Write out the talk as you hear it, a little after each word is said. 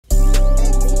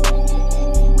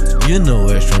You know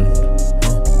Xrin,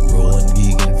 rolling,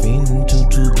 geeking, fiending,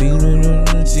 two beaming,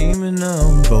 and teaming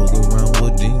now. Fuck around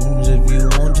with demons if you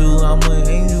want to. I'm an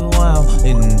angel, wow.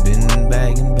 And been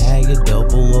bagging, bag a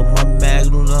double of my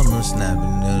magnums. I'm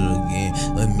snapping it again.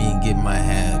 Let me get my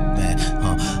hat back,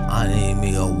 I need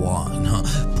me a wand,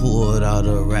 Pull it out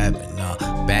of rapping,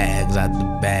 bags out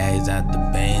the bags, out the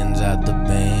bands, out the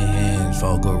bands.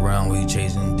 Fuck around, we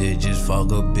chasing digits.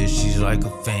 Fuck a bitch, she's like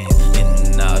a fan. In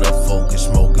and out of focus,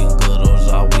 smoking good, those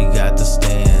all we got the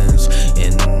stands.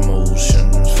 In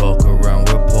motion, fuck around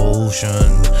with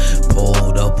potion.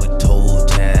 Pulled up with toe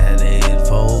tatted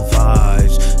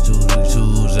 4-5s,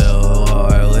 2-2s,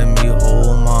 LR, let me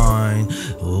hold mine.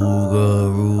 Ooga,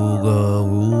 ooga,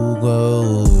 ooga,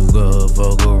 ooga.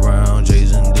 Fuck around,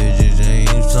 chasing digits,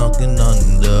 ain't sunken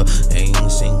under,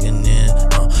 ain't sinking in,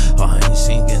 I ain't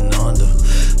sinking under.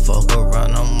 Fuck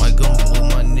around, I'm like, I'm with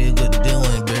my nigga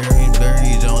Dylan, burying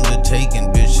berries on the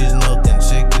taking. Bitches looking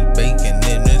sick as bacon,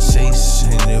 in the chase,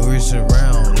 and the wrist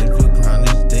around. If you crown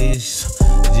these days,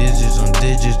 digits on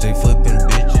digits, they flipping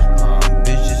bitches.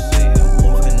 Bitches say I'm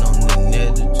wolfing on the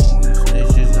net, the two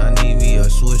snitches. I need me a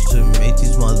switch to make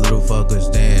these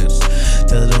motherfuckers dance.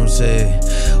 Tell them, say,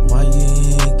 why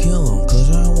you ain't kill them? Cause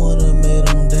I wanna make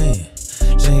them dance.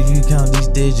 Say if you count these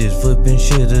digits, flipping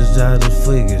shit is out of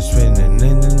figures, spinning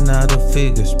in and out of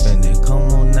figures, spinning.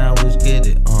 Come on now, let's get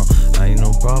it. I ain't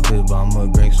no prophet, but I'ma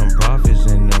bring some profits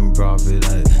in them profit.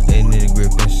 They need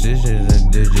gripping scissors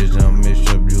and digits, I'm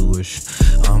Mr. Jewish.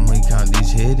 I'ma count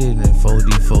these hidden and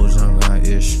 44s, I'm like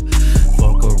ish.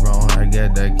 Fuck around, I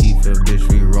got that key for bitch,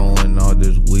 we rolling all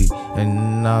this week. In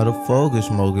and out of focus,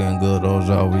 smoking good, those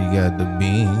all we got the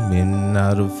beam. In and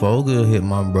out of focus, hit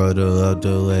my brother up to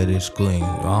let it scream.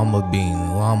 I'm a bean.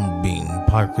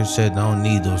 Parker said I don't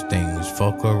need those things.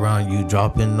 Fuck around, you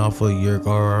dropping off of your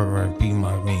car, R.I.P.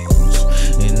 my means.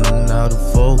 In and out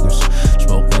of focus,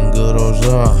 smoking good, those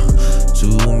are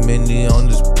too many on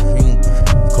this pink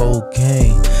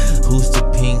cocaine. Who's the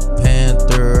Pink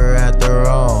Panther after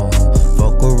all?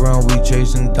 Fuck around, we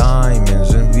chasing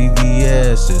diamonds and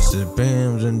VVS. It's the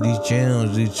BAMs and these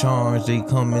gems, these charms, they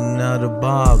coming out of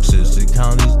boxes. They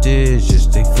count these digits,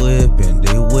 they flipping,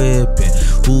 they whipping.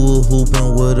 Who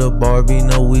hooping with a Barbie?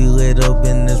 No, we lit up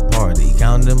in this party.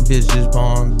 Count them bitches,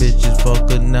 palm bitches,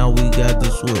 fuck it, now we got the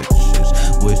switches.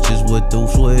 Witches with the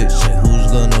switch,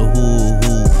 who's gonna who?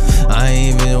 I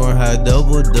ain't even learned how to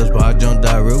double dust, but I jumped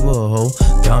that river, ho.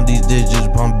 Count these digits,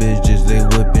 palm bitches, they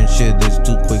whipping shit, they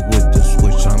too quick with the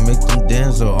switch. I make them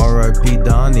dance, so R.I.P.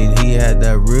 Donnie, he had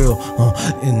that real.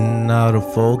 In and out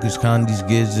of focus, count these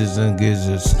gizzards and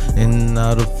gizzards. In and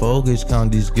out of focus,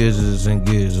 count these gizzards and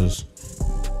gizzards.